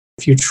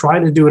if you try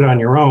to do it on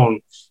your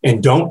own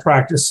and don't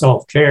practice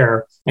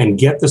self-care and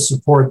get the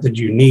support that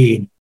you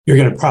need, you're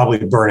going to probably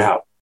burn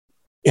out.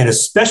 And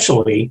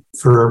especially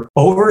for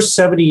over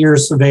 70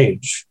 years of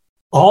age,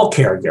 all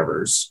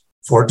caregivers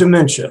for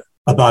dementia,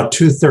 about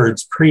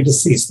 2/3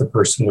 predecease the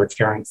person they're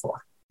caring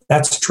for.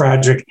 That's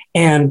tragic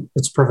and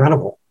it's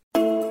preventable.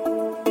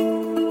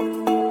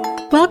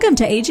 Welcome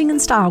to Aging in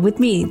Style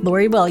with me,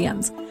 Lori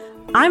Williams.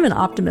 I'm an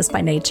optimist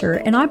by nature,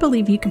 and I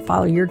believe you can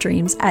follow your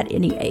dreams at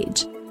any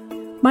age.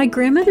 My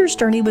grandmother's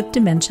journey with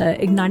dementia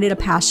ignited a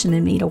passion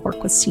in me to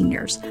work with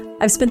seniors.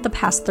 I've spent the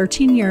past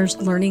 13 years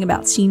learning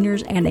about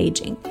seniors and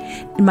aging.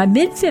 In my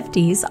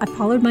mid-50s, I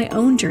followed my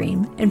own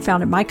dream and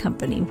founded my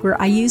company, where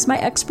I use my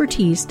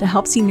expertise to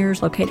help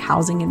seniors locate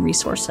housing and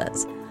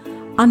resources.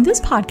 On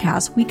this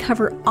podcast, we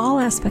cover all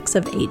aspects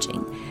of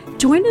aging.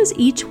 Join us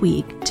each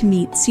week to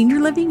meet senior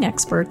living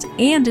experts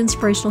and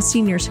inspirational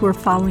seniors who are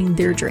following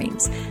their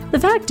dreams. The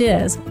fact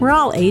is, we're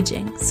all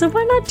aging, so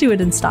why not do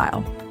it in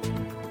style?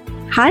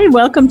 Hi,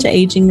 welcome to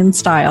Aging in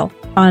Style.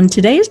 On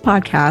today's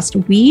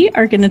podcast, we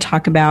are going to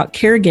talk about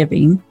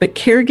caregiving, but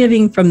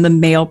caregiving from the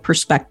male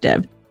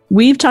perspective.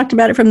 We've talked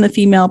about it from the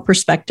female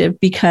perspective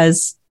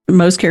because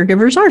most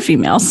caregivers are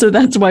female, so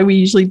that's why we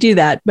usually do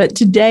that. But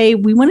today,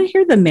 we want to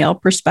hear the male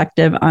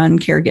perspective on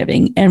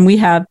caregiving, and we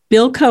have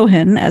Bill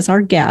Cohen as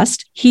our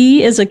guest.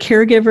 He is a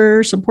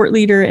caregiver, support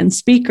leader, and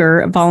speaker,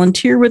 a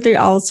volunteer with the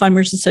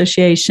Alzheimer's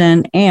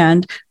Association,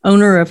 and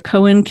owner of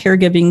Cohen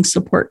Caregiving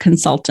Support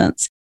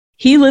Consultants.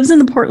 He lives in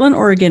the Portland,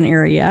 Oregon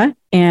area,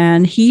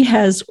 and he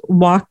has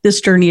walked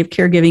this journey of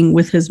caregiving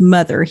with his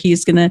mother.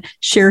 He's going to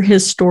share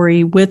his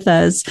story with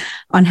us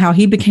on how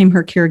he became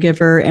her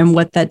caregiver and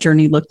what that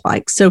journey looked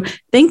like. So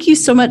thank you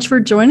so much for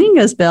joining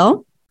us,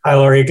 Bill. Hi,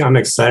 Lori. I'm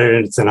excited,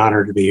 and it's an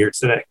honor to be here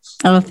today.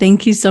 Oh,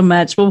 thank you so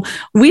much. Well,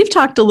 we've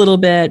talked a little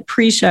bit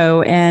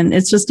pre-show, and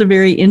it's just a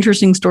very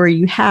interesting story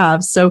you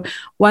have. So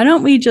why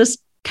don't we just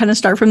kind of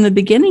start from the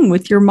beginning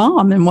with your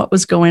mom and what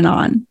was going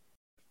on?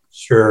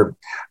 Sure.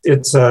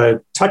 It's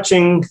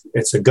touching,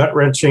 it's a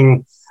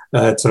gut-wrenching,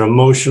 it's an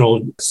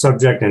emotional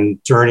subject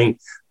and journey,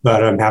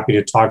 but I'm happy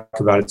to talk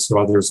about it so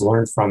others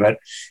learn from it.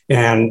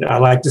 And I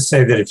like to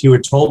say that if you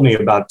had told me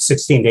about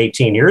 16 to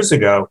 18 years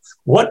ago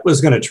what was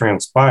going to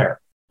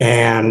transpire,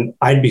 and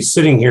I'd be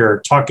sitting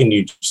here talking to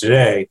you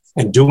today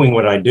and doing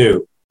what I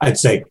do, I'd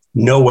say,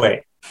 no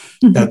way.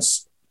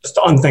 That's just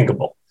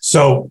unthinkable.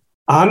 So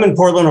I'm in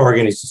Portland,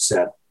 Oregon, as you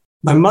said.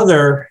 My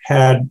mother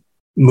had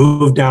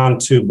moved down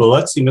to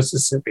Biloxi,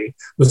 Mississippi,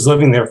 was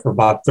living there for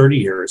about 30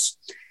 years.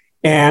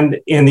 And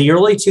in the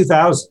early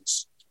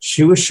 2000s,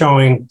 she was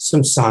showing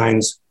some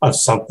signs of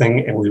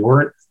something, and we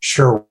weren't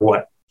sure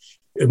what.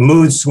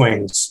 Mood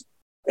swings,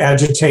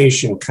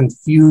 agitation,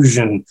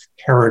 confusion,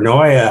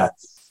 paranoia,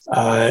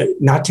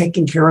 not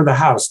taking care of the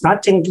house,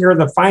 not taking care of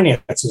the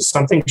finances,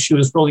 something she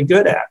was really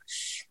good at.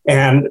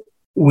 And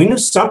we knew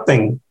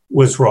something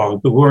was wrong,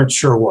 but we weren't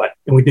sure what.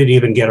 And we didn't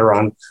even get her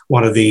on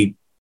one of the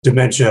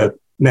dementia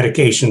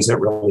medications that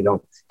really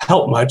don't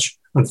help much,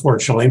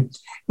 unfortunately.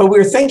 But we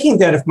were thinking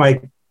that if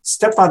my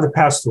stepfather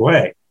passed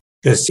away,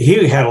 because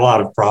he had a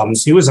lot of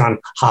problems, he was on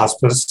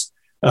hospice,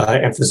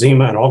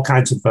 emphysema, and all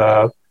kinds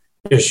of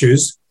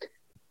issues,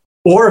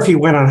 or if he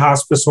went on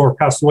hospice or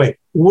passed away,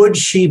 would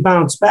she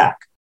bounce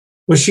back?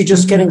 Was she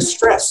just getting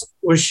stressed?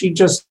 Was she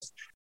just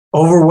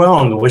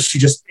overwhelmed? Was she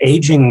just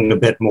aging a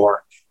bit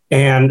more?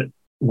 And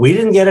we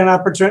didn't get an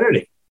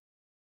opportunity,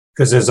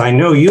 because as I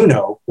know, you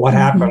know, what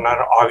happened on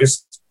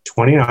August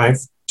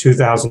 29th,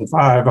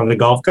 2005 on the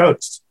Gulf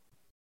Coast.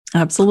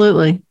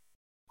 Absolutely.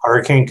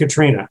 Hurricane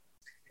Katrina.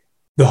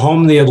 The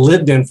home they had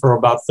lived in for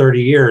about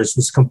 30 years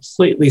was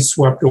completely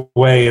swept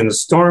away in the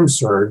storm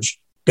surge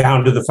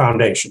down to the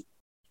foundation.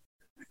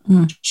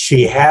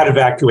 She had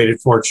evacuated,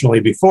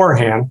 fortunately,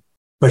 beforehand,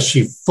 but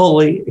she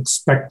fully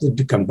expected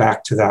to come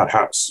back to that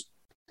house.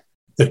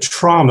 The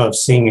trauma of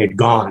seeing it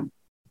gone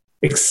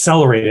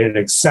accelerated and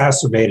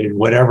exacerbated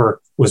whatever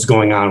was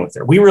going on with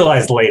her. We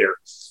realized later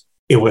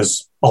it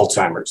was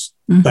Alzheimer's.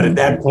 But at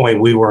that point,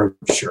 we weren't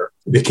sure.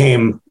 It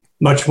became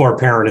much more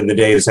apparent in the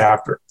days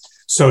after.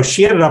 So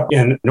she ended up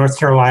in North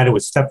Carolina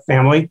with step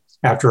family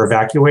after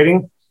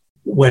evacuating,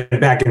 went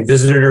back and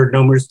visited her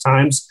numerous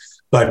times.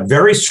 But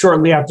very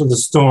shortly after the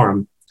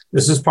storm,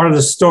 this is part of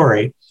the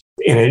story,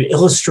 and it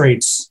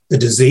illustrates the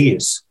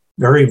disease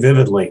very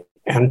vividly.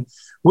 And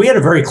we had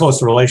a very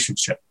close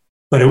relationship,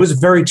 but it was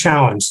very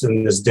challenged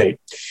in this date.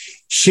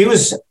 She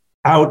was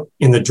out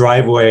in the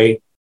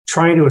driveway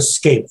trying to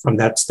escape from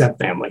that step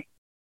family.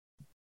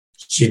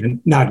 She did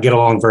not get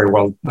along very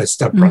well with my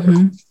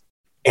stepbrother.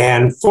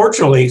 And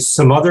fortunately,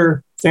 some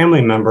other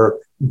family member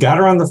got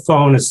her on the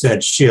phone and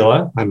said,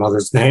 Sheila, my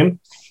mother's name,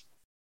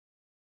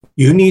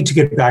 you need to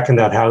get back in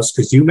that house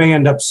because you may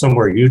end up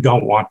somewhere you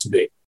don't want to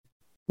be,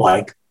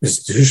 like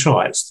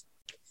institutionalized.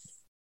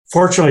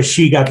 Fortunately,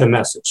 she got the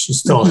message. She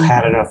still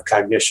had enough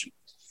cognition.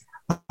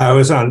 I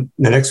was on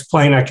the next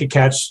plane I could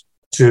catch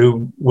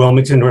to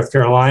Wilmington, North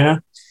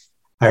Carolina.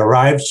 I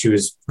arrived. She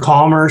was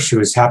calmer. She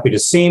was happy to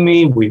see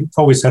me. We've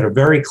always had a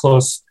very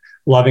close,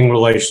 loving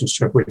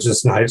relationship, which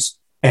is nice.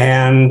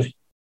 And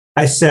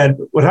I said,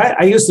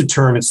 I used the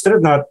term, instead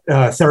of not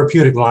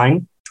therapeutic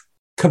lying,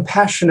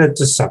 compassionate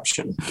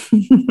deception.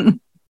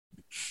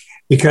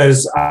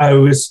 Because I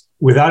was,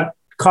 without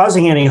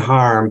causing any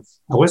harm,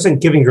 I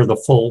wasn't giving her the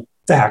full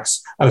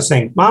facts. I was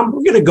saying, Mom,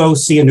 we're going to go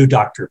see a new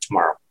doctor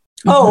tomorrow.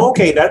 Mm-hmm. Oh,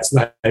 okay, that's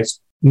nice.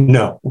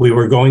 No, we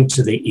were going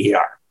to the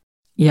ER.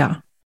 Yeah.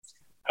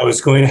 I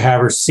was going to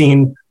have her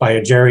seen by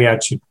a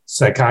geriatric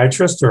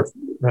psychiatrist or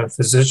a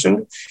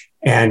physician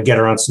and get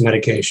her on some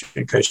medication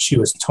because she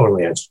was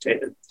totally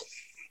agitated.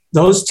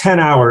 Those 10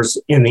 hours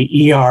in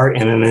the ER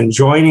in an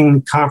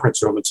adjoining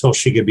conference room until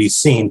she could be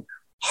seen,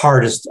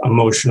 hardest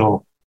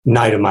emotional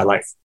night of my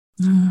life.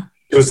 Mm.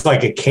 It was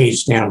like a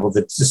caged animal.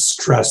 The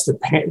distress, the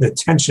pain, the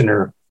tension in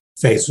her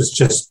face was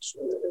just,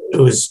 it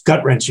was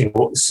gut-wrenching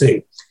to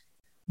see.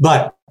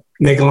 But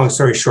make a long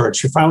story short,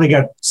 she finally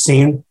got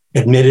seen,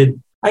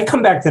 admitted. I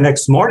come back the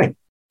next morning.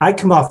 I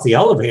come off the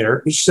elevator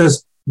and she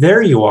says,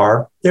 there you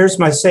are. There's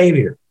my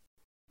savior.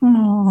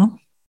 Aww.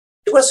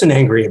 It wasn't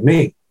angry at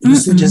me. It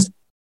was just,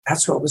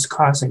 that's what was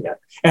causing it.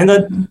 And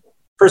that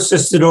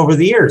persisted over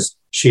the years.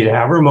 She'd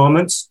have her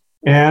moments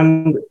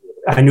and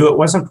I knew it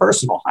wasn't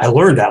personal. I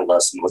learned that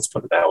lesson, let's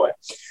put it that way.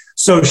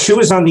 So she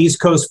was on the East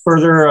Coast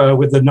further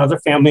with another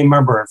family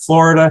member in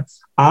Florida.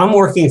 I'm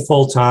working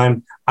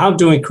full-time. I'm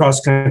doing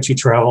cross-country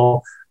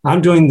travel.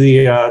 I'm doing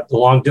the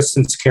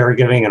long-distance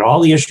caregiving and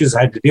all the issues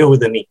I had to deal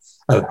with in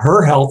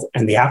her health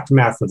and the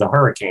aftermath of the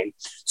hurricane.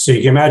 So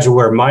you can imagine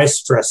where my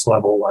stress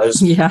level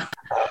was. Yeah.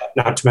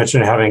 Not to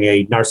mention having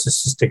a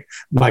narcissistic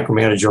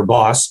micromanager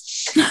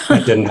boss.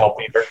 That didn't help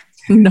either.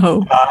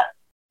 No.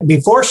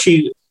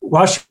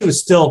 While she was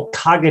still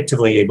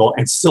cognitively able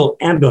and still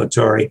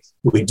ambulatory,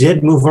 we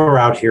did move her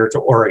out here to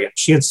Oregon.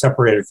 She had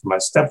separated from my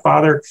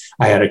stepfather.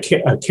 I had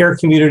a care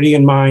community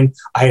in mind.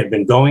 I had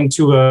been going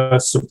to a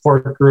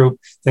support group,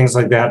 things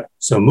like that.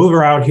 So move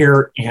her out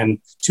here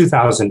in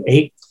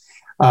 2008.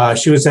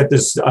 She was at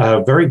this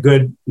very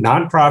good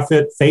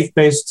nonprofit,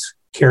 faith-based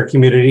care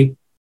community,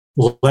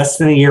 less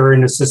than a year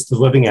in assisted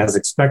living as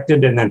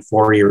expected, and then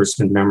 4 years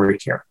in memory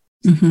care.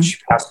 Mm-hmm. She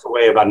passed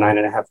away about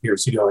 9.5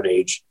 years ago at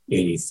age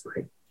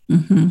 83.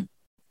 Mm-hmm.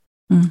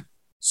 Mm.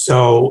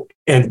 So,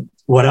 and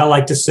what I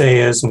like to say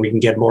is, and we can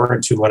get more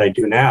into what I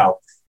do now,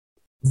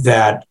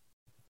 that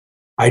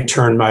I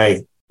turn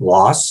my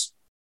loss,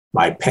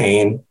 my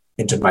pain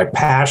into my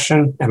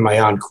passion and my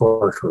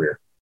encore career.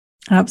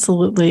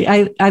 Absolutely.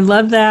 I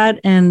love that.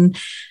 And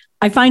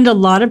I find a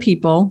lot of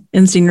people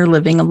in senior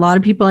living, a lot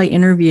of people I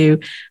interview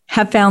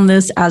have found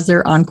this as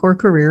their encore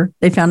career.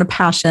 They found a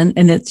passion,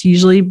 and it's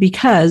usually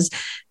because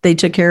they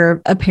took care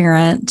of a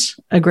parent,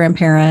 a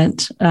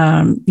grandparent,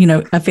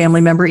 a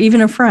family member,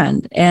 even a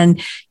friend.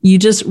 And you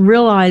just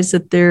realize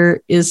that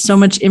there is so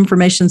much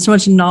information, so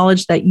much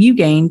knowledge that you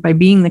gain by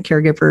being the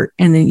caregiver,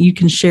 and then you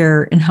can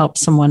share and help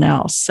someone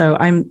else. So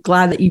I'm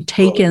glad that you've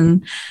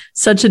taken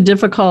such a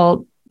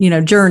difficult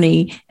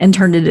journey and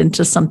turned it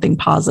into something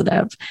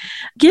positive.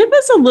 Give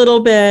us a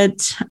little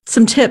bit,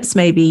 some tips,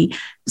 maybe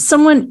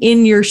someone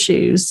in your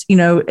shoes,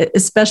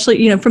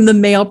 especially, from the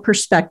male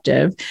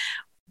perspective.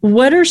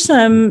 What are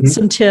some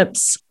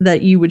tips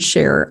that you would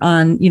share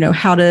on,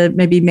 how to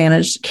maybe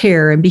manage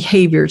care and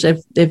behaviors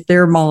if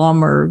their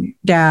mom or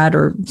dad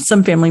or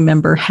some family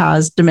member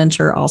has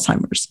dementia or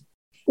Alzheimer's?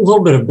 A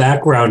little bit of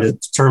background in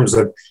terms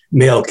of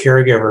male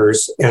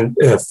caregivers. And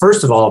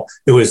first of all,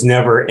 there was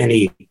never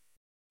any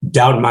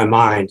doubt in my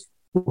mind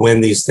when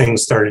these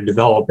things started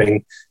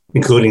developing,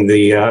 including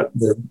the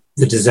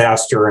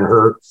disaster and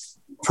her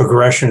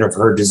progression of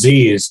her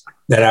disease,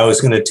 that I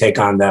was going to take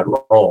on that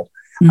role.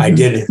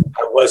 Mm-hmm.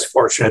 I was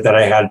fortunate that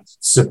I had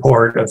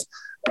support of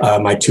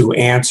my two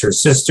aunts or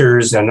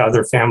sisters and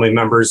other family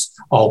members,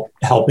 all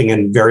helping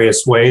in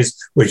various ways,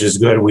 which is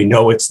good. We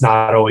know it's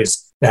not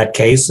always that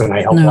case, and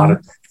I help a lot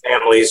of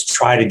families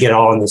try to get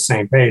all on the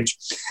same page.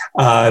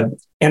 And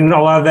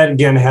a lot of that,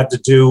 again, had to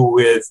do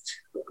with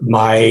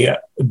my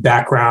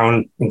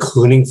background,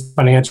 including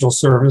financial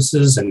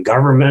services and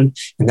government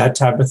and that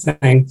type of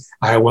thing.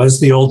 I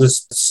was the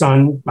oldest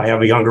son. I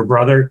have a younger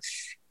brother.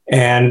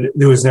 And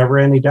there was never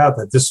any doubt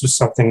that this was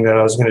something that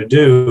I was going to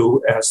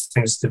do as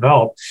things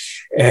developed.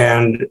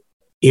 And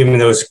even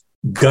though it was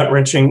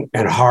gut-wrenching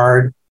and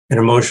hard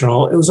and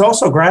emotional, it was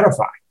also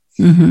gratifying.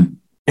 Mm-hmm.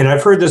 And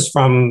I've heard this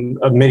from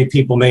many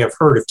people may have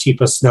heard of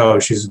Teepa Snow.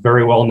 She's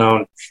very well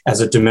known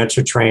as a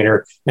dementia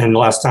trainer. And the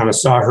last time I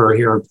saw her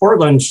here in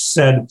Portland, she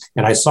said,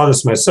 and I saw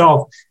this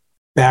myself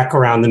back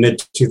around the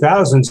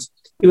mid-2000s,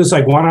 it was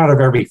like 1 out of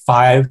every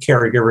 5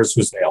 caregivers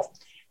was male.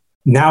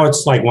 Now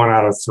it's like 1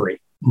 out of 3.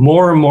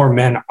 More and more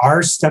men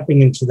are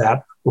stepping into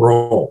that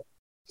role.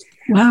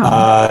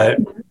 Wow.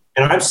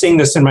 And I'm seeing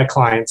this in my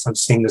clients. I'm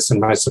seeing this in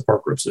my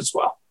support groups as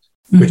well,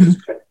 which is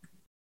good.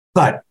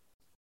 But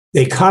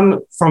they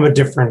come from a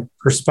different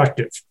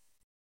perspective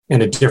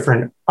and a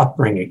different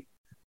upbringing.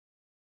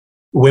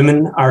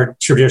 Women are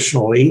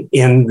traditionally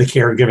in the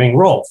caregiving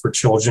role for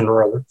children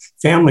or other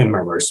family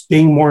members,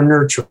 being more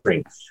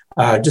nurturing,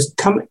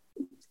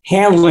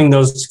 handling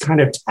those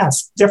kind of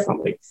tasks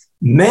differently.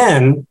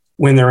 Men,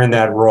 when they're in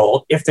that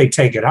role, if they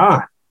take it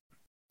on,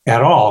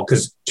 at all,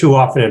 because too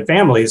often in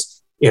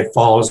families, it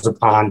falls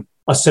upon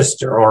a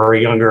sister or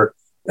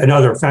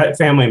another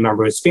family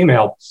member who's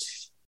female.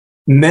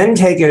 Men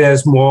take it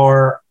as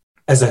more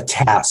as a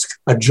task,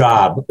 a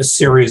job, a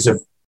series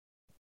of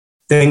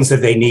things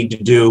that they need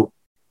to do.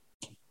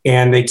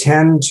 And they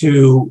tend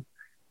to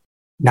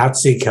not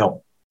seek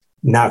help,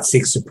 not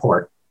seek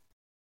support.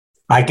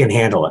 I can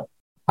handle it.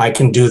 I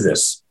can do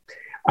this.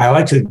 I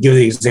like to give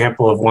the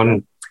example of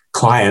one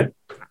client.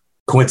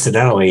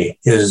 Coincidentally,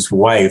 his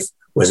wife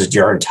was a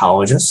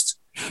gerontologist,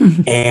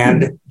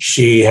 and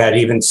she had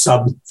even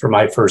subbed for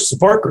my first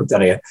support group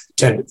that I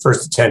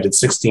first attended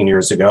 16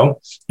 years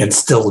ago and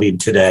still lead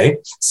today,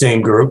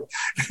 same group.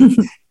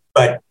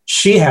 But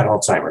she had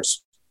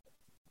Alzheimer's,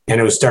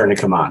 and it was starting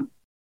to come on.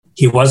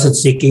 He wasn't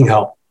seeking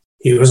help.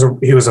 He was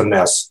a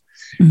mess.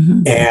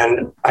 Mm-hmm.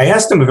 And I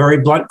asked him a very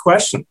blunt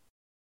question.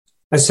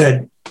 I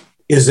said,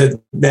 is it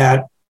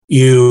that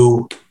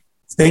you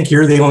think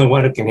you're the only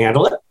one who can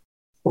handle it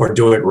or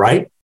do it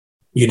right?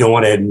 You don't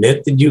want to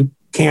admit that you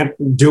can't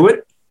do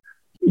it?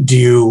 Do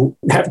you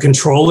have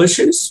control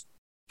issues?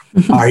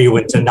 Are you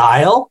in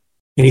denial?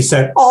 And he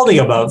said, all the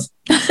above.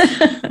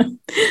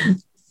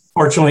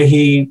 Fortunately,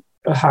 he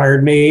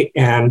hired me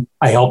and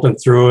I helped him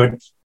through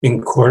it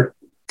in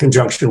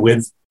conjunction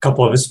with a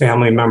couple of his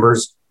family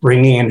members,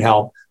 bringing in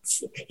help.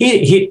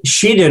 She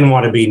didn't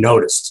want to be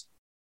noticed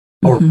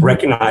or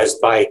recognized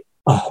by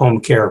a home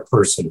care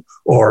person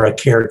or a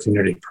care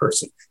community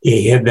person.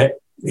 He hid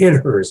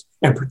hers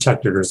and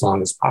protected her as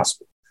long as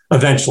possible.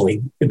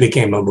 Eventually, it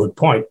became a moot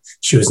point.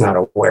 She was not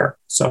aware.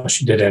 So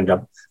she did end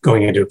up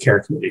going into a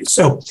care community.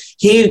 So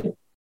he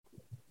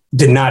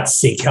did not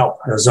seek help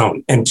on his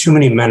own. And too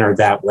many men are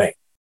that way.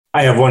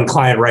 I have one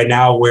client right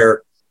now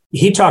where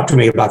he talked to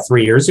me about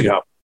 3 years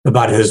ago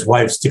about his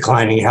wife's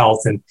declining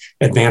health and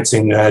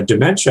advancing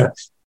dementia.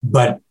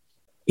 But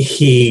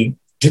he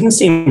didn't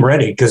seem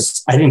ready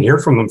because I didn't hear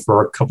from him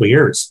for a couple of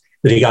years.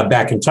 But he got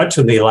back in touch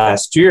with me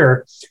last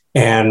year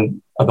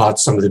and about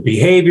some of the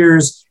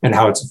behaviors and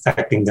how it's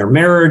affecting their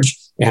marriage.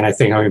 And I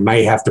think I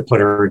might have to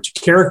put her into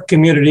care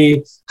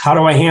community. How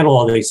do I handle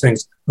all these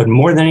things? But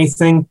more than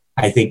anything,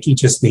 I think he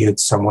just needed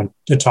someone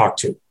to talk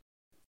to.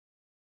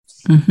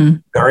 Mm-hmm.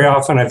 Very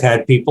often I've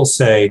had people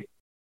say,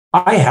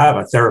 I have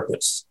a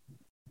therapist,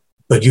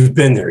 but you've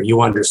been there.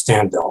 You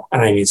understand, Bill,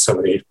 and I need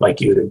somebody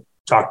like you to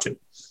talk to.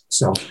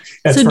 So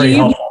that's very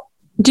helpful.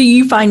 Do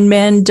you find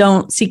men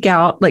don't seek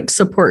out like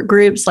support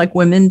groups like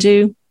women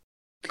do?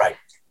 Right.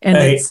 And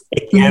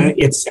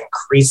it's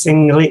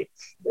increasingly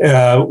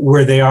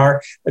where they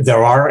are.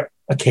 There are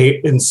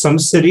in some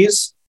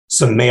cities,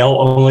 some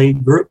male-only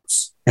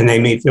groups, and they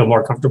may feel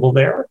more comfortable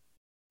there.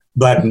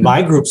 But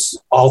my groups,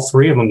 all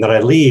three of them that I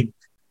lead,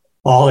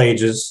 all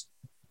ages,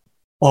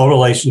 all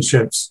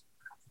relationships,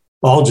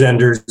 all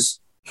genders,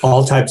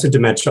 all types of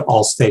dementia,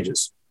 all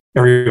stages.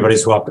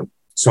 Everybody's welcome.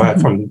 So I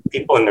have from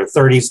people in their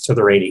 30s to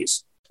their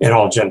 80s and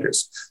all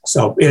genders.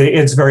 So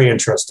it's very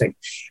interesting.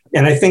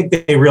 And I think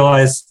they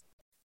realize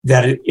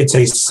that it's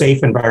a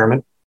safe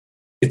environment.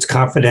 It's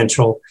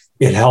confidential.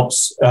 It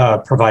helps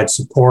provide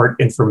support,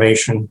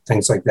 information,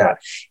 things like that.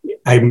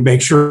 I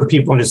make sure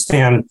people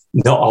understand,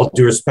 all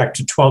due respect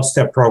to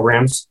 12-step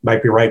programs,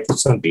 might be right for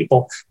some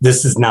people.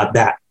 This is not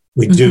that.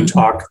 We do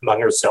talk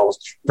among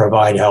ourselves,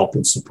 provide help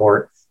and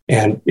support,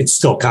 and it's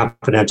still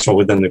confidential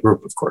within the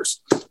group, of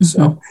course.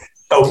 So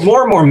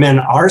more and more men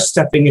are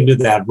stepping into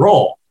that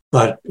role,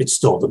 but it's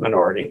still the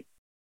minority.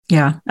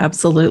 Yeah,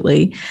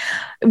 absolutely.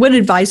 What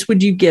advice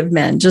would you give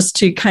men just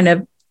to kind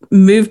of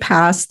move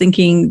past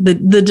thinking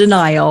the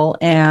denial,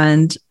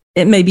 and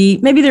it maybe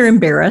they're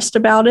embarrassed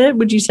about it?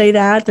 Would you say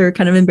that they're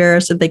kind of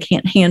embarrassed that they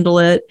can't handle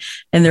it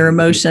and their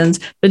emotions,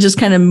 but just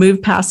kind of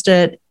move past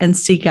it and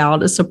seek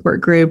out a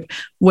support group,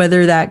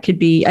 whether that could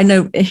be, I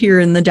know here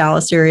in the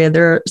Dallas area,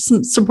 there are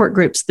some support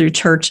groups through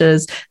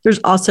churches.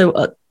 There's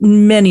also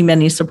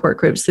many support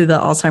groups through the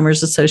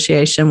Alzheimer's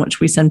Association,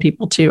 which we send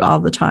people to all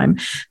the time.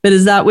 But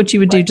is that what you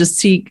would do? Just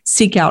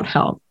seek out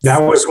help?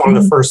 That was one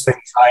of the first things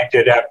I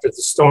did after the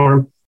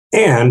storm,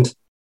 and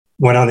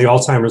went on the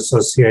Alzheimer's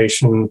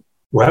Association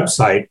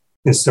website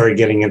and started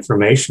getting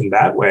information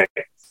that way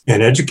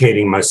and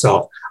educating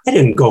myself. I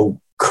didn't go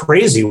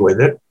crazy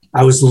with it.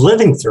 I was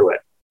living through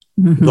it.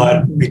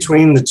 But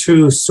between the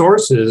two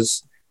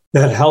sources,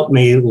 that helped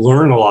me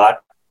learn a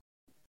lot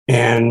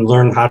and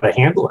learn how to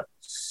handle it.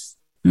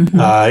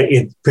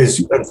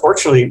 Because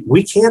unfortunately,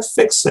 we can't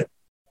fix it.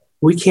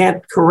 We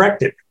can't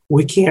correct it.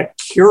 We can't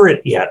cure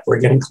it yet. We're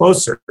getting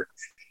closer.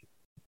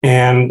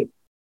 And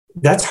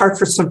that's hard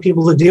for some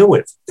people to deal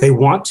with. They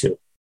want to.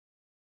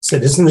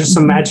 Said, isn't there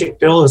some magic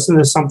pill? Isn't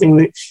there something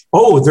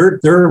that,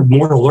 they're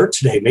more alert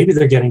today. Maybe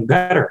they're getting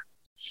better.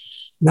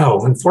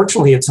 No,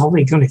 unfortunately, it's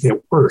only going to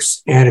get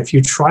worse. And if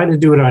you try to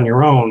do it on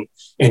your own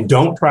and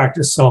don't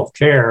practice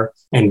self-care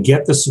and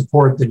get the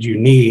support that you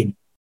need,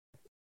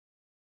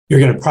 you're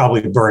going to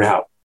probably burn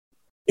out.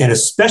 And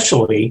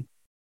especially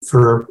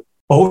for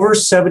over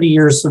 70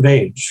 years of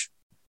age,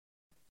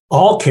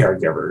 all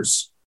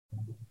caregivers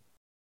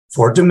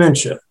for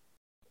dementia,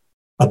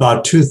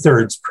 about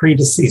 2/3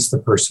 predecease the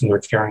person they're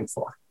caring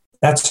for.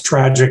 That's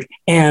tragic,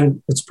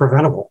 and it's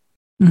preventable.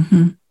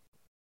 Mm-hmm.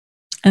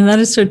 And that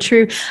is so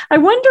true. I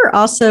wonder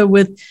also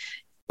with,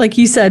 like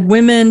you said,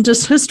 women,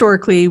 just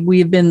historically,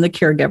 we've been the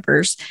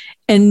caregivers,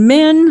 and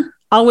men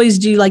always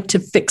do like to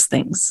fix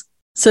things.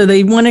 So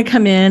they want to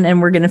come in and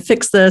we're going to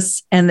fix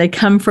this. And they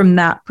come from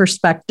that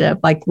perspective.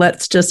 Like,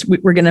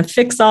 we're going to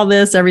fix all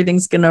this.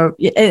 Everything's going to,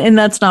 and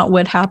that's not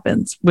what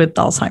happens with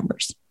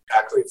Alzheimer's.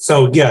 Exactly.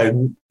 So yeah,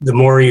 the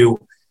more you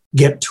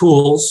get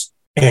tools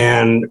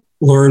and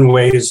learn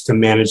ways to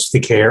manage the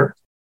care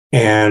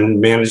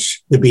and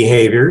manage the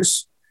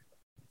behaviors.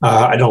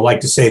 I don't like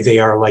to say they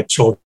are like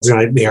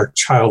children. They are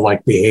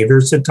childlike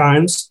behaviors at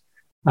times.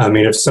 I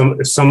mean, if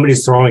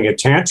somebody's throwing a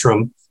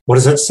tantrum, what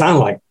does it sound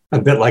like? A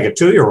bit like a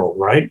 2-year-old,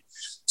 right?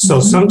 So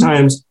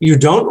sometimes you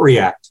don't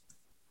react.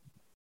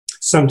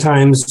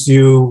 Sometimes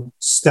you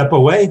step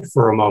away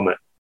for a moment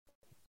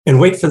and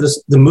wait for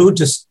the mood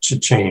to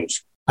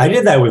change. I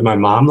did that with my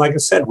mom. Like I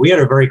said, we had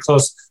a very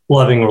close,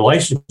 loving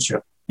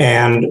relationship.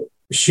 And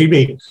she'd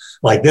be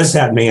like this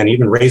at me and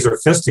even raise her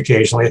fist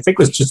occasionally. I think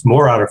it was just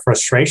more out of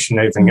frustration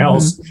than anything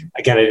else.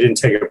 Again, I didn't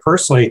take it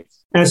personally.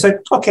 And I said,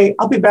 okay,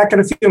 I'll be back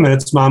in a few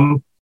minutes,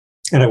 Mom.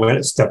 And I went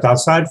and stepped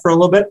outside for a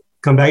little bit,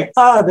 come back.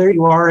 There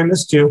you are. I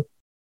missed you.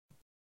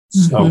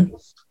 So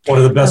one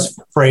of the best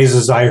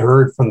phrases I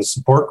heard from the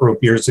support group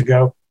years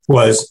ago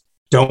was,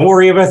 don't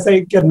worry if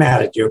they get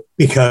mad at you,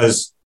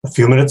 because a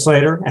few minutes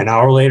later, an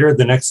hour later,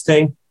 the next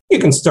day, you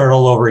can start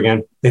all over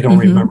again. They don't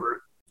remember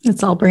it.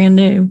 It's all brand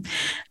new.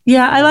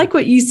 Yeah, I like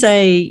what you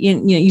say.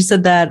 You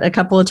said that a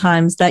couple of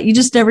times, that you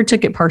just never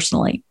took it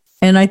personally.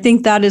 And I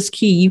think that is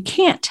key. You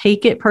can't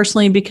take it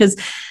personally, because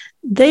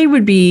they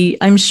would be,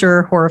 I'm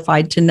sure,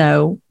 horrified to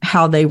know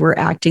how they were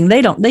acting.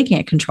 They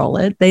can't control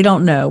it. They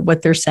don't know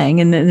what they're saying.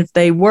 And then if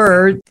they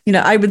were,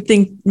 I would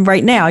think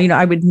right now,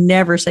 I would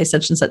never say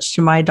such and such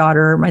to my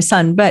daughter or my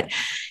son. But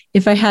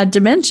if I had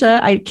dementia,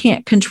 I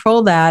can't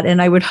control that.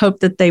 And I would hope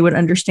that they would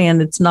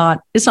understand it's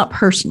not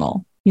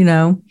personal,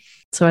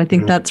 So I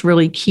think that's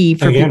really key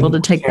for people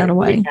to take that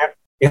away.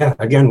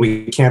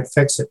 We can't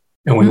fix it.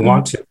 And we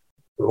want to.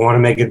 We want to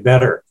make it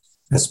better,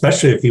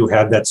 especially if you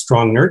have that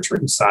strong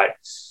nurturing side.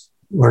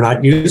 We're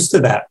not used to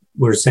that.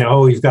 We're saying,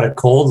 oh, you've got a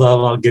cold.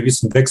 I'll give you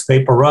some Vicks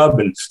Vapor Rub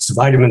and some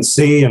vitamin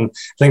C and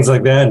things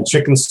like that, and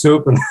chicken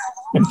soup. And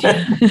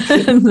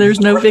there's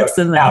no Vicks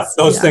in that.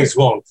 Those things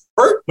won't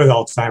hurt with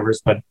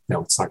Alzheimer's, but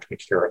no, it's not going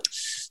to cure it.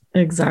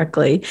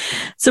 Exactly.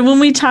 So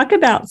when we talk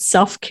about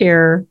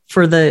self-care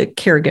for the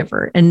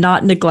caregiver and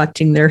not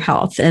neglecting their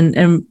health,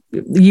 and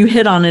you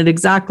hit on it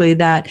exactly,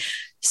 that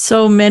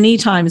so many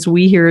times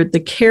we hear the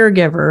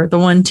caregiver, the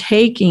one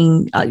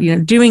taking,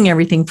 doing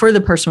everything for the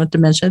person with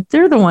dementia,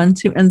 they're the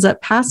ones who ends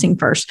up passing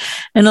first.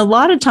 And a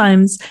lot of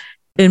times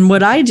in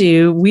what I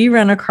do, we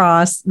run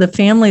across the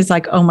families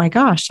like, oh my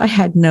gosh, I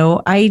had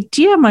no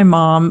idea my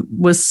mom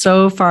was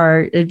so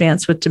far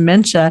advanced with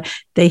dementia.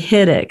 They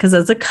hid it, because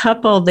as a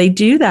couple, they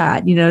do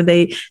that.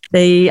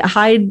 They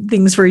hide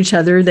things for each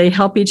other. They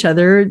help each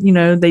other.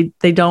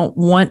 They don't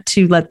want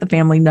to let the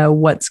family know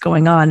what's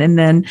going on. And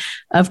then,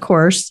 of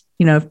course,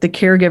 if the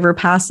caregiver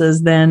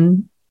passes,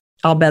 then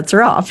all bets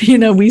are off.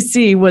 We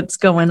see what's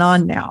going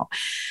on now.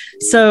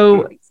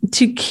 So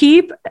to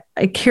keep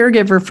a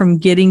caregiver from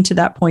getting to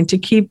that point, to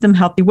keep them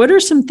healthy, what are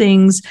some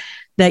things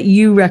that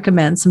you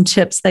recommend, some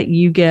tips that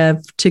you give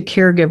to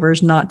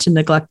caregivers not to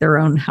neglect their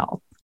own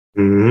health?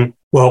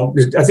 Well,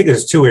 I think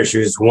there's two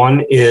issues.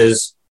 One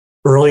is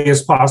early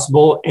as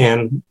possible,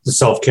 and the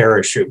self-care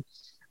issue.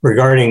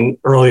 Regarding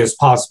early as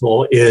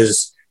possible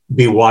is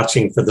be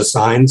watching for the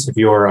signs. If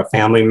you're a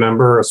family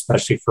member,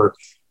 especially for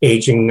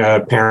aging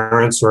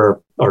parents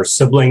or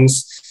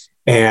siblings,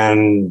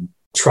 and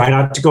try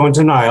not to go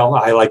into denial.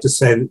 I like to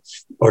say,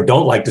 or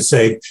don't like to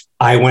say,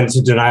 I went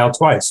into denial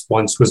twice.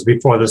 Once was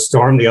before the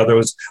storm. The other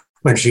was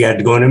when she had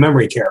to go into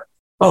memory care.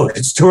 Oh,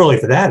 it's too early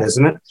for that,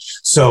 isn't it?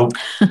 So,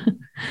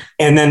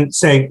 and then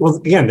saying, well,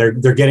 again,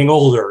 they're getting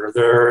older.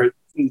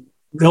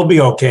 They'll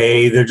be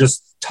okay. They're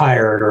just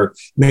tired, or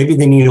maybe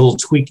they need a little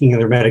tweaking in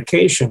their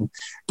medication.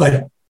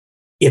 But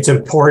it's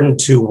important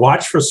to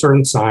watch for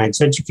certain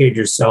signs, educate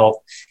yourself,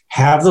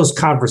 have those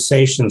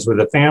conversations with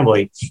the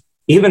family,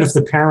 even if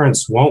the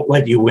parents won't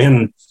let you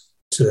in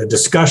to the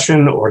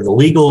discussion or the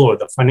legal or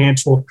the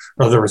financial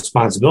or the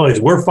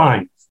responsibilities. We're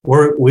fine.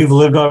 We've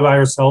lived by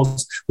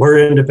ourselves.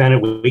 We're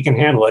independent. We can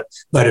handle it.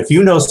 But if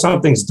you know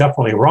something's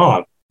definitely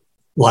wrong,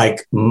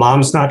 like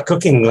mom's not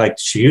cooking like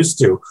she used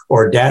to,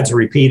 or dad's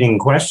repeating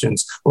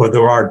questions, or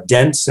there are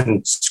dents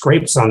and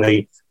scrapes on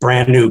the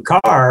brand new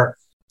car,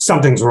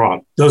 something's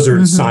wrong. Those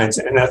are signs.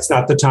 And that's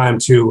not the time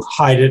to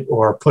hide it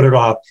or put it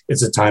off.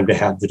 It's a time to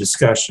have the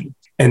discussion.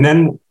 And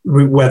then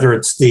whether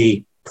it's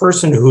the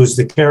person who's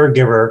the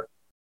caregiver,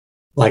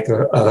 like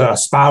a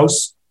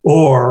spouse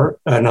or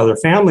another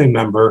family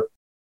member,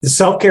 the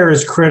self-care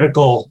is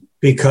critical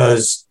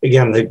because,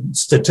 again, the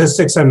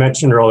statistics I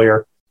mentioned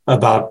earlier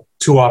about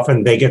too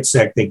often they get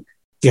sick, they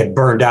get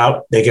burned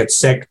out, they get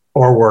sick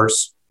or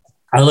worse.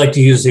 I like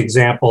to use the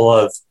example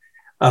of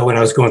when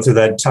I was going through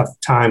that tough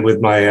time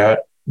with my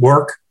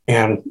work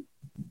and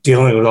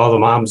dealing with all the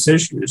mom's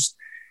issues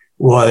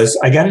was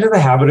I got into the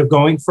habit of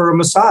going for a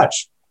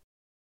massage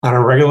on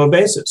a regular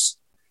basis.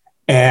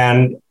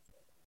 And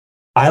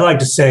I like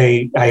to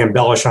say, I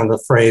embellish on the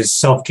phrase,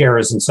 self-care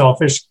isn't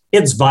selfish.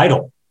 It's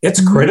vital.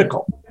 It's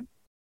critical.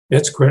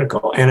 It's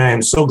critical. And I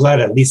am so glad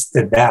I at least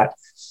did that.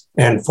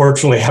 And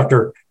fortunately,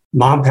 after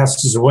mom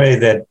passes away,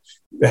 that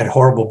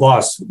horrible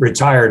boss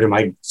retired and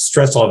my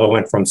stress level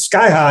went from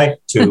sky high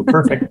to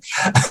perfect.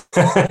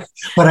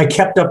 But I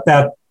kept up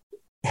that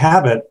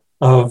habit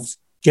of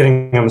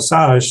getting a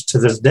massage to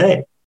this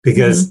day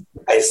because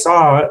I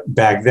saw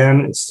back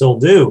then and still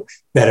do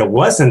that it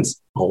wasn't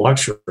a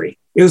luxury.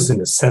 It was a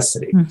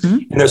necessity.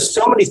 And there's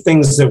so many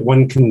things that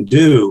one can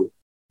do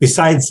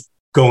besides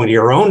going to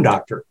your own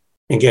doctor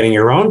and getting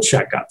your own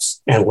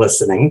checkups and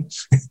listening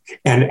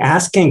and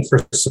asking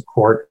for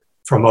support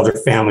from other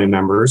family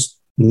members,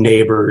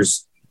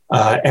 neighbors,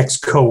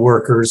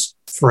 ex-coworkers,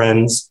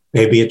 friends,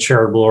 maybe a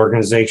charitable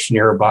organization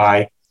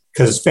nearby,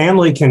 because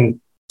family can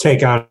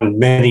take on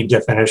many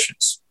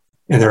definitions.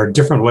 And there are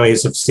different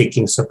ways of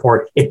seeking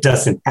support. It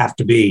doesn't have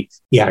to be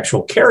the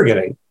actual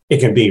caregiving. It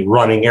can be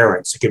running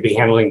errands. It can be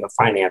handling the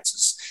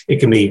finances. It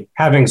can be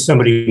having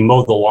somebody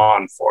mow the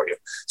lawn for you.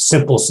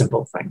 Simple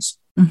things.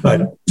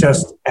 But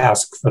just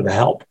ask for the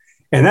help.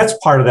 And that's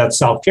part of that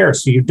self-care,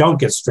 so you don't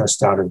get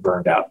stressed out and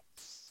burned out.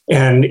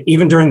 And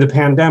even during the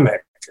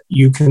pandemic,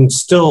 you can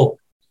still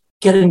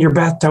get in your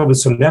bathtub with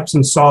some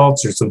Epsom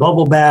salts or some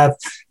bubble bath,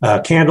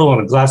 a candle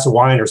and a glass of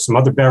wine or some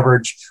other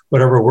beverage,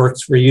 whatever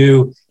works for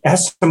you.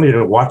 Ask somebody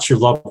to watch your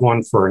loved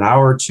one for an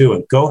hour or two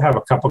and go have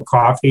a cup of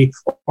coffee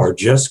or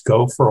just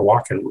go for a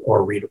walk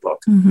or read a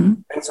book.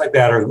 Things like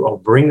that will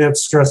bring that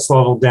stress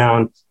level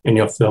down and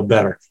you'll feel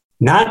better.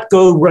 Not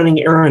go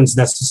running errands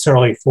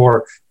necessarily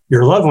for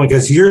your loved one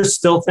because you're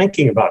still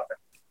thinking about them.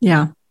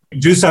 Yeah.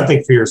 Do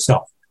something for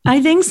yourself. I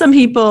think some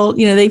people,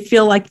 they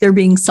feel like they're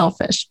being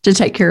selfish to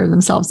take care of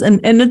themselves. And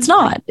it's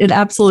not. It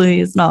absolutely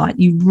is not.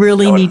 You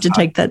really need to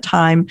take that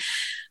time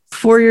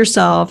for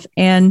yourself.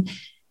 And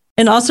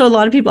also a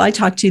lot of people I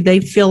talk to, they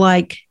feel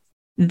like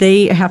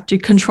they have to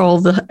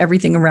control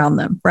everything around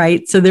them,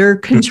 right? So they're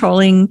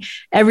controlling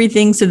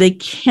everything, so they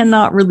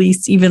cannot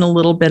release even a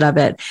little bit of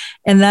it.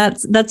 And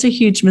that's a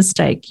huge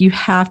mistake. You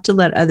have to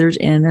let others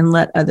in and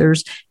let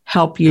others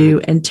help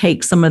you and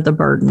take some of the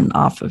burden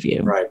off of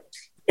you. Right.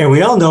 And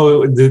we all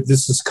know that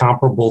this is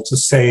comparable to,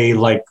 say,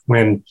 like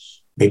when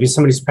maybe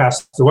somebody's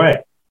passed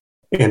away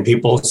and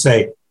people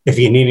say, if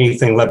you need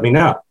anything, let me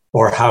know,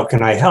 or how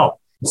can I help?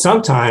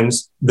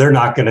 Sometimes the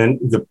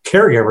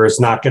caregiver is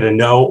not going to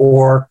know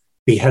or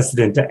be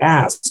hesitant to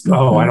ask.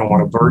 Oh, I don't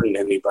want to burden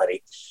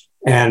anybody.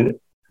 And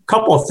a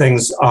couple of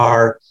things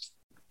are,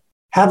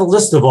 have a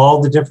list of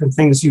all the different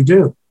things you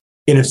do.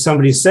 And if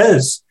somebody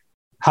says,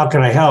 how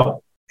can I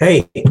help?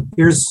 Hey,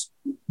 here's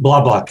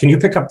blah, blah. Can you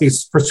pick up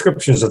these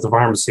prescriptions at the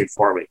pharmacy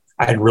for me?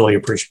 I'd really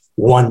appreciate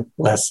one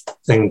less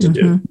thing to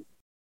do.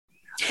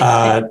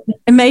 And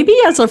maybe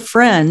as a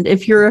friend,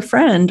 if you're a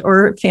friend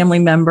or family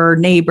member,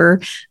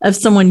 neighbor of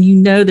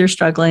someone, they're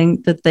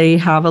struggling, that they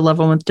have a loved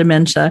one with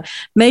dementia,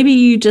 maybe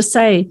you just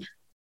say,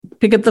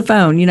 pick up the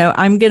phone,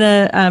 I'm going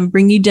to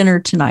bring you dinner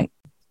tonight.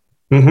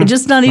 And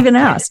just not even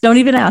ask. Don't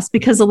even ask,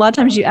 because a lot of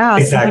times you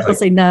ask and people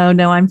say, no,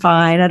 I'm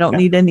fine. I don't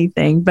need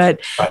anything.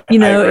 But,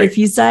 if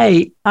you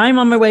say, I'm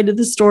on my way to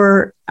the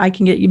store, I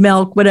can get you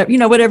milk,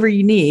 whatever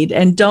you need.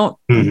 And don't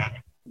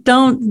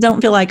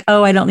feel like,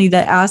 oh, I don't need to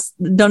ask,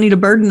 don't need to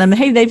burden them.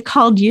 Hey, they've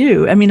called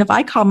you. I mean, if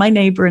I call my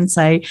neighbor and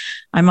say,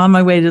 I'm on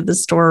my way to the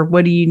store,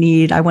 what do you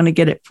need? I want to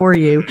get it for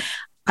you.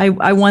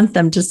 I want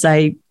them to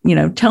say,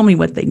 tell me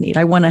what they need.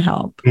 I want to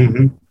help.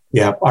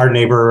 Yeah, our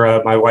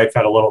neighbor, my wife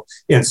had a little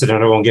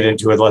incident. I won't get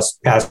into it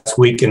past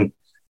week. And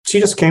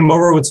she just came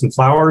over with some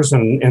flowers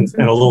and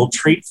a little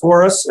treat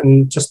for us.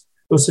 And it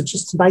was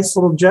just a nice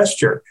little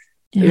gesture.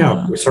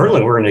 Yeah. We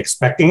certainly weren't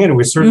expecting it. And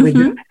we certainly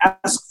didn't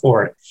ask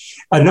for it.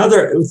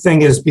 Another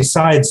thing is,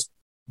 besides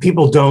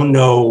people don't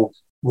know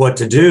what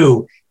to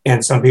do,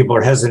 and some people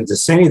are hesitant to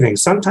say anything,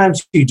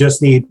 sometimes you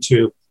just need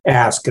to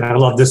ask. And I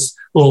love this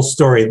little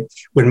story.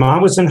 When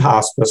mom was in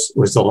hospice, it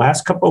was the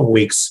last couple of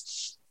weeks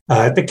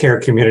at the care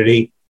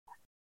community.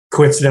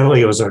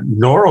 Coincidentally, it was a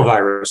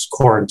norovirus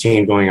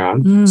quarantine going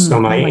on.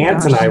 So my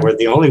aunt and I were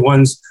the only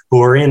ones who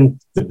were in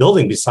the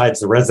building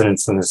besides the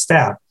residents and the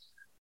staff.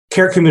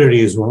 Care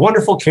community is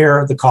wonderful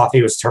care. The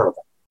coffee was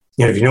terrible.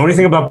 And if you know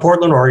anything about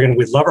Portland, Oregon,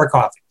 we'd love our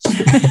coffee.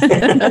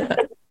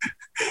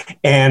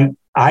 And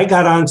I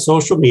got on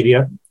social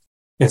media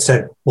and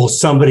said, will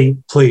somebody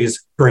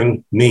please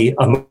bring me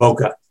a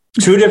mocha?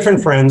 2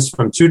 different friends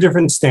from 2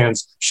 different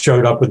stands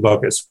showed up with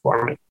mochas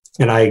for me.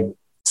 And I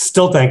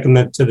still thank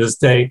them to this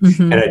day.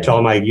 And I tell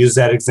them I use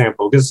that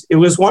example because it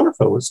was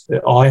wonderful.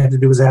 All I had to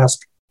do was ask.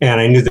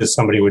 And I knew that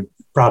somebody would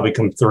probably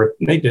come through.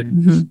 And they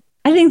did.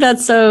 I think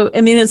it's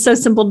so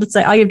simple to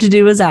say, all you have to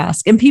do is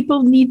ask. And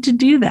people need to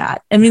do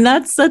that. I mean,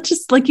 that's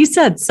like you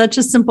said, such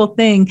a simple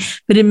thing,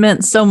 but it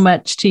meant so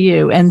much to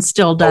you and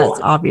still does,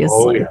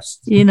 obviously. Oh,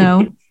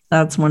 yes.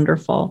 That's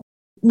wonderful.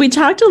 We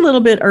talked a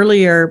little bit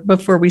earlier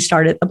before we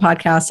started the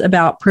podcast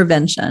about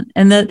prevention,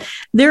 and that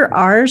there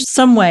are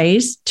some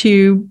ways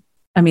to,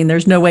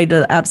 there's no way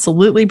to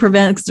absolutely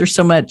prevent because there's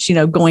so much,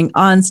 going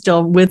on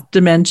still with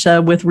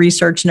dementia, with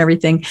research and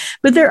everything.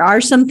 But there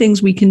are some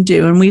things we can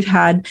do. And we've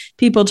had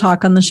people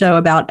talk on the show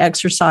about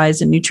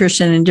exercise and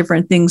nutrition and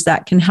different things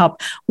that can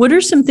help. What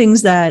are some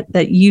things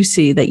that you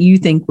see that you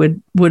think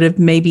would have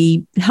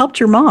maybe helped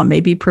your mom,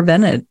 maybe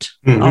prevented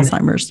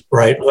Alzheimer's?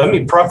 Right. Let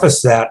me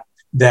preface that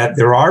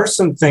there are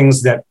some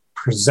things that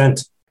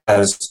present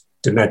as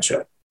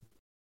dementia,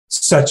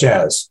 such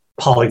as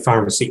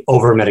polypharmacy,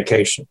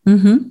 over-medication,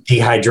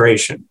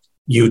 dehydration,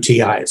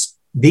 UTIs.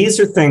 These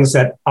are things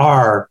that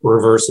are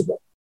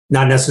reversible,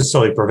 not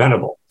necessarily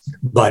preventable,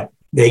 but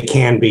they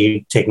can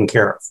be taken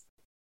care of.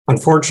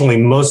 Unfortunately,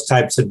 most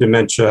types of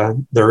dementia,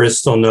 there is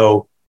still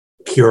no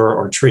cure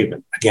or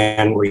treatment.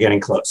 Again, we're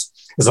getting close.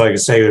 As I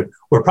say,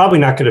 we're probably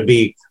not going to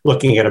be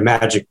looking at a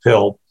magic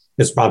pill.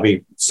 It's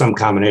probably some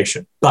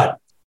combination. But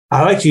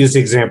I like to use the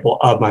example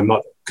of my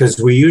mother because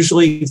we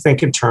usually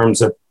think in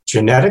terms of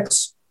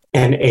genetics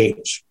and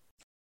age.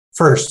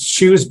 First,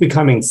 she was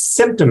becoming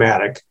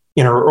symptomatic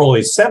in her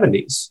early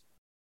 70s,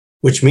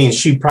 which means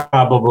she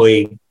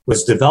probably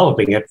was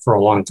developing it for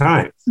a long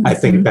time. I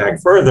think back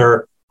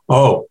further,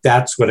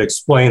 that's what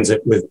explains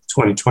it with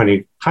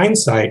 2020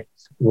 hindsight,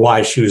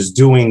 why she was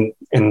doing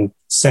and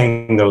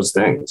saying those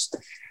things.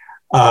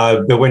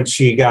 But when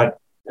she got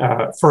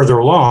further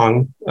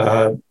along,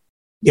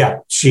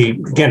 she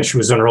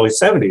was in her early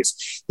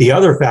 70s. The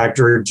other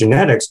factor,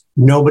 genetics,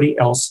 nobody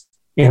else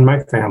in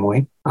my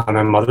family on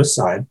my mother's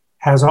side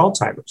has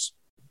Alzheimer's.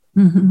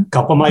 A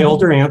couple of my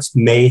older aunts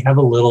may have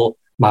a little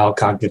mild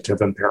cognitive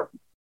impairment,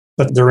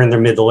 but they're in their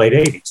mid to late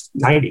 80s,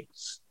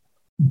 90s.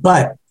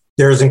 But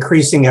there's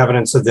increasing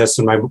evidence of this,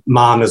 and my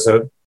mom is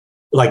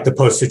like the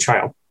poster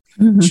child.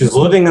 She's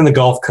living on the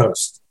Gulf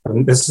Coast of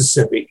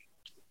Mississippi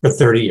for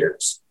 30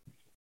 years.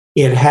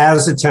 It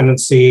has a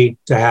tendency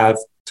to have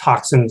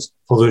toxins,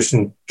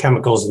 pollution,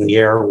 chemicals in the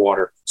air,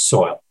 water,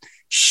 soil.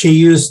 She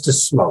used to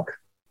smoke.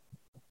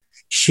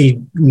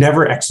 She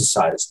never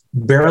exercised,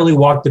 barely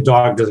walked the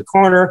dog to the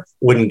corner,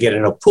 wouldn't get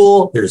in a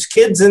pool. There's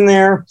kids in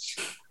there.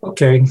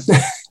 Okay.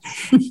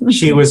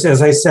 She was,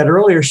 as I said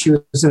earlier, she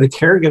was in the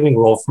caregiving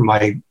role for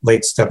my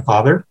late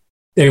stepfather.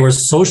 They were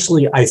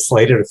socially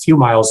isolated a few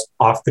miles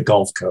off the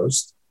Gulf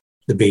Coast,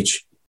 the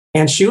beach.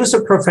 And she was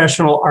a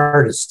professional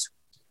artist.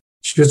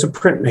 She was a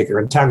printmaker,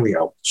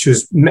 intaglio. She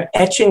was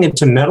etching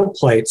into metal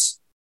plates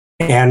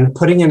and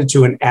putting it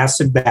into an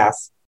acid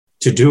bath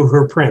to do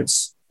her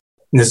prints.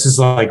 And this is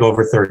like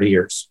over 30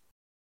 years.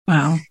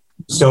 Wow.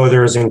 So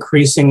there's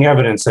increasing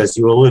evidence, as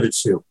you alluded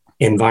to,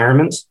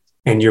 environment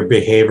and your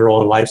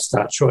behavioral and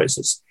lifestyle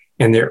choices.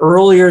 And the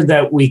earlier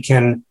that we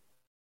can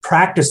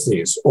practice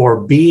these or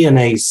be in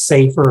a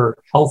safer,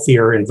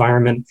 healthier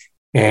environment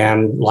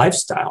and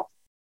lifestyle,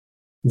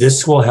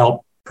 this will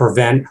help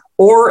prevent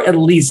or at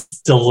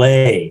least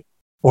delay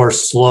or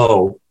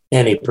slow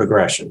any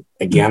progression.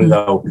 Again,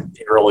 though,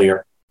 the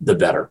earlier, the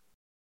better.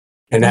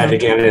 And that,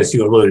 again, as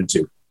you alluded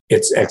to,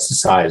 it's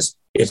exercise,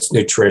 it's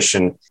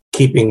nutrition,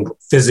 keeping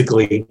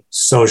physically,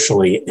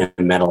 socially, and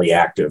mentally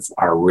active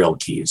are real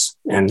keys.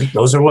 And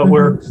those are what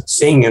we're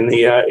seeing in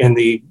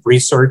the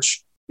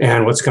research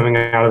and what's coming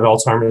out of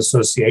Alzheimer's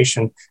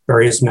Association,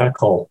 various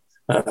medical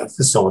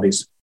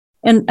facilities.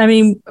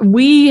 And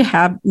we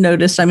have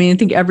noticed, I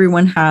think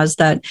everyone has,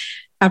 that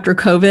after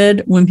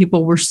COVID, when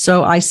people were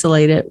so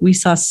isolated, we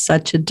saw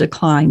such a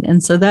decline.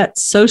 And so that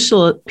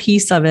social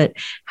piece of it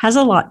has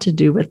a lot to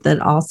do with it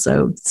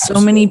also.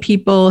 Absolutely. So many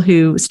people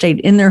who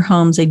stayed in their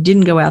homes, they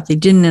didn't go out, they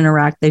didn't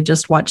interact, they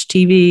just watched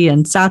TV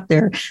and sat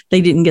there.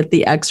 They didn't get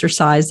the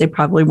exercise. They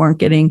probably weren't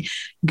getting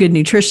good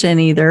nutrition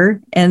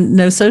either, and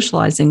no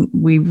socializing.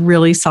 We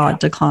really saw it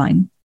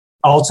decline.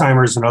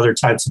 Alzheimer's and other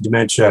types of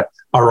dementia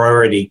are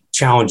already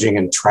challenging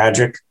and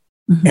tragic,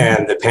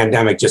 and the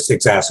pandemic just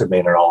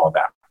exacerbated all of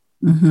that.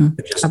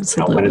 It just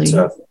Absolutely.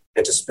 Went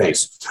into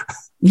space.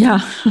 Yeah.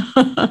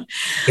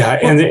 Yeah.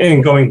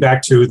 And going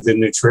back to the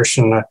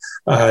nutrition,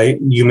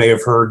 you may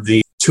have heard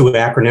the two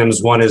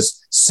acronyms. One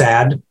is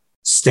SAD,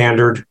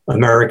 Standard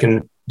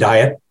American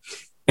Diet.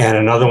 And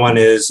another one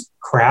is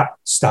CRAP,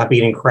 Stop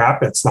Eating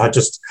Crap. It's not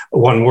just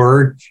one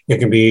word. It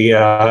can be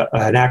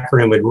an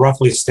acronym. It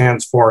roughly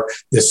stands for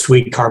the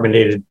sweet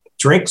carbonated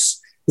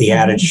drinks, the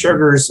added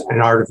sugars,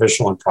 and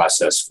artificial and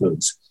processed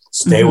foods.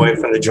 Stay away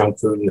from the junk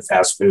food and the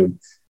fast food.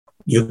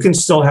 You can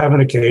still have an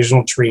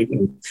occasional treat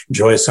and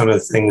enjoy some of the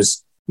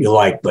things you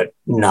like, but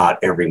not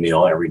every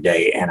meal, every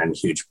day, and in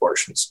huge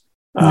portions.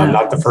 I'm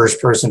not the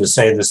first person to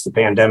say this. The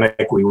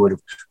pandemic, we would have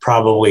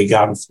probably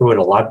gotten through it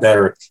a lot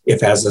better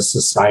if, as a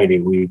society,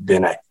 we've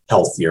been a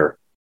healthier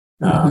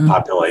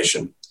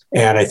population.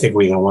 And I think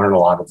we can learn a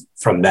lot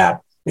from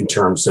that in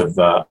terms of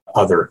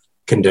other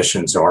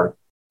conditions or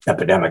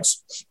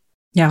epidemics.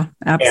 Yeah,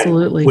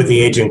 absolutely. And with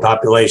the aging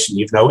population,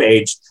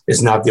 age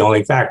is not the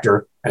only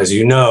factor. As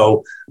you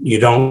know, you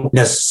don't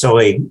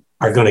necessarily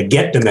are going to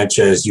get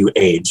dementia as you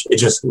age. It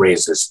just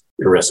raises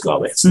the risk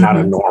of it. It's not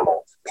a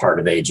normal part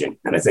of aging.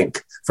 And I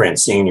think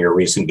Francine, your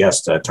recent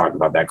guest, talked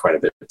about that quite a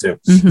bit too.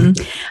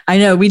 Mm-hmm. I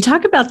know we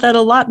talk about that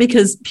a lot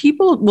because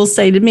people will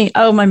say to me,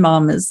 oh, my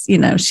mom is,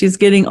 she's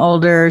getting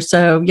older.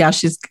 So yeah,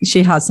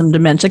 she has some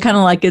dementia, kind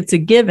of like it's a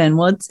given.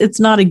 Well, it's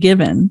not a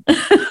given.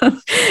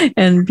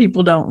 And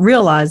people don't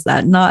realize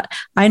that.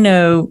 I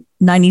know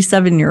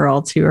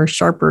 97-year-olds who are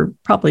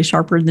probably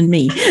sharper than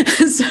me.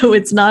 So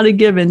it's not a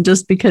given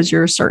just because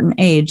you're a certain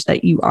age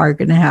that you are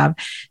going to have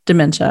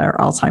dementia or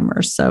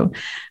Alzheimer's. So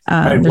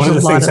right. One of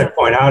the things I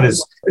point out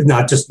is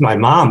not just my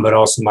mom, but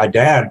also my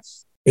dad.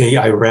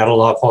 I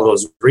rattle off all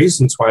those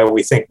reasons why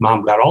we think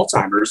mom got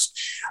Alzheimer's.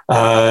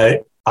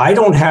 I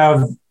don't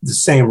have the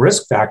same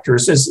risk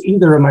factors as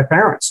either of my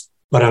parents,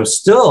 but I'm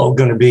still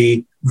going to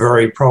be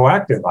very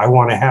proactive. I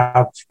want to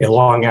have a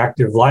long,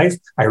 active life.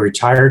 I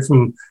retired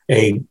from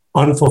a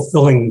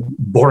unfulfilling,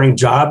 boring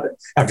job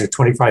after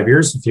 25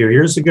 years, a few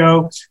years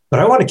ago, but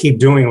I want to keep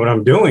doing what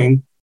I'm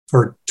doing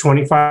for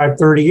 25,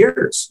 30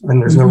 years. And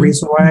there's no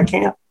reason why I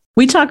can't.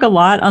 We talk a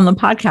lot on the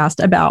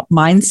podcast about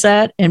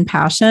mindset and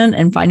passion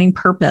and finding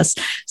purpose.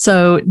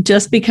 So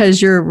just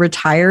because you're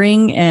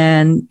retiring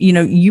and,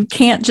 you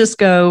can't just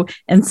go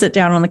and sit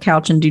down on the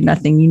couch and do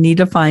nothing. You need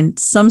to find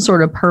some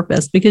sort of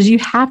purpose because you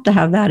have to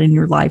have that in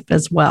your life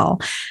as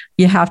well.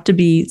 You have to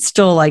be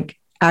still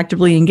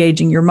actively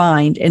engaging your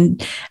mind.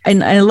 And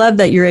I love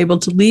that you're able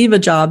to leave a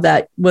job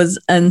that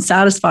was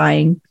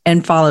unsatisfying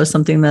and follow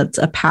something that's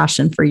a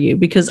passion for you,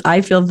 because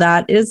I feel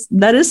that is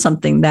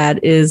something that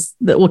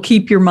will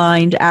keep your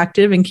mind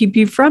active and keep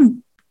you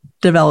from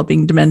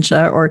developing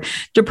dementia or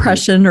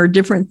depression or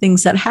different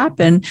things that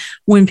happen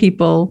when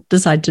people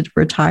decide to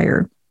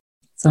retire.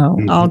 So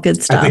all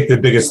good stuff. I think the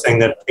biggest thing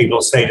that people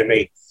say to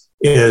me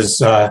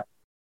is, I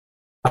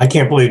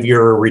can't believe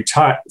you're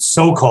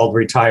so-called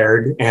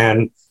retired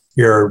and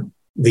you're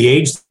the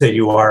age that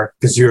you are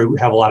because you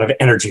have a lot of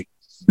energy.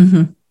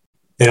 Mm-hmm.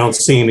 They don't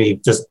see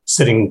me just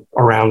sitting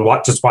around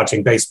just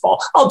watching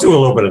baseball. I'll do a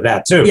little bit of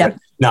that too, but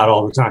not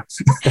all the time.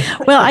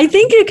 Well, I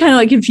think it kind of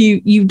like if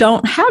you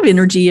don't have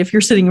energy if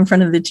you're sitting in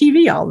front of the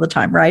TV all the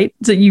time, right?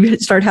 So you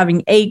start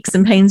having aches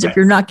and pains if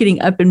you're not getting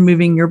up and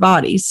moving your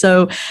body.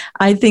 So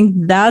I think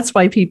that's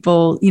why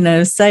people,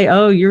 say,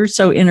 oh, you're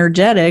so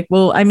energetic.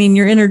 Well, I mean,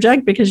 you're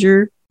energetic because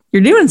you're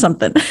doing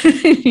something.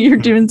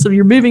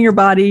 You're moving your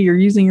body, you're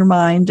using your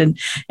mind and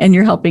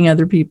you're helping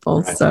other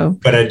people. So,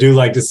 but I do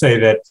like to say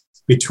that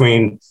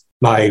between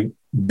my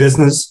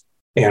business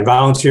and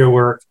volunteer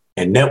work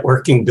and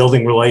networking,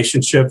 building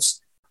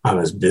relationships, I'm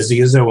as busy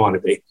as I want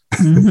to be.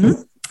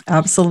 Mm-hmm.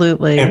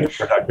 Absolutely. And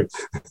productive.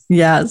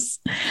 Yes.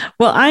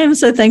 Well, I am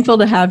so thankful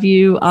to have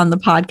you on the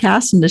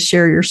podcast and to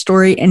share your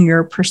story and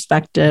your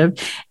perspective.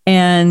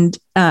 And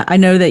I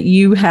know that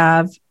you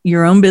have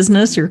your own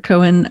business, your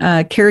Cohen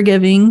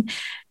Caregiving.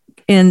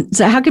 And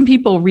so how can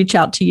people reach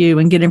out to you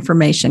and get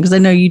information? Because I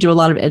know you do a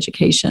lot of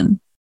education.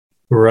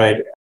 Right.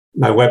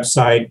 My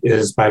website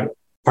is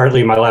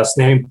partly my last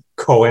name,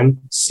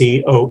 Cohen,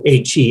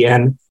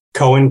 Cohen,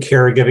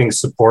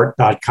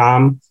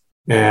 CohenCaregivingSupport.com.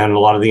 And a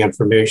lot of the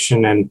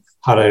information and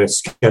how to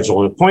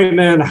schedule an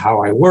appointment,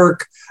 how I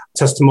work,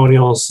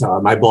 testimonials,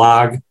 my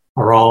blog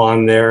are all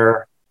on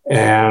there.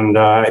 And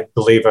I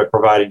believe I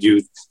provided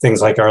you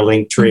things like our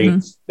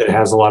Linktree that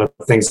has a lot of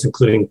things,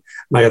 including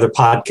my other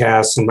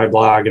podcasts and my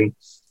blog and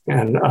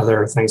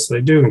other things that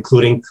I do,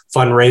 including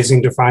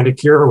fundraising to find a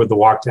cure with the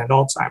Walk to End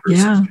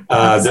Alzheimer's.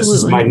 Yeah, this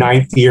is my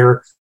 9th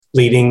year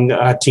leading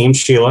Team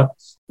Sheila,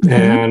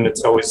 and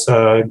it's always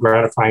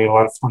gratifying and a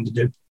lot of fun to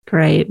do.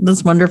 Great.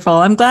 That's wonderful.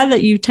 I'm glad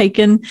that you've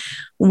taken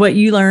what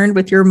you learned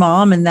with your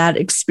mom and that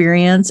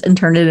experience and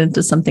turned it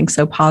into something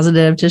so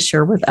positive to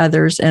share with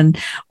others. And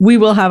we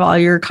will have all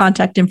your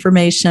contact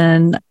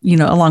information,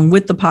 along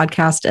with the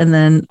podcast, and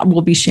then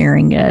we'll be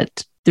sharing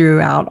it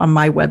throughout on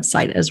my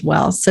website as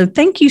well. So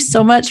thank you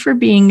so much for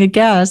being a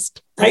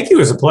guest. Thank you. It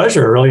was a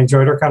pleasure. I really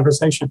enjoyed our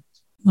conversation.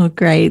 Well,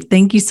 great.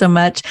 Thank you so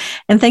much.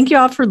 And thank you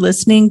all for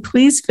listening.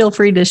 Please feel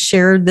free to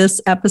share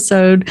this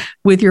episode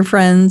with your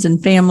friends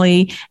and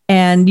family.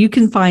 And you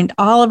can find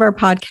all of our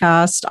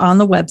podcasts on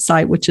the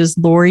website, which is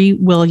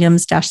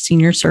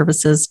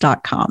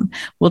LoriWilliams-SeniorServices.com.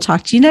 We'll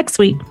talk to you next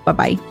week.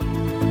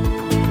 Bye-bye.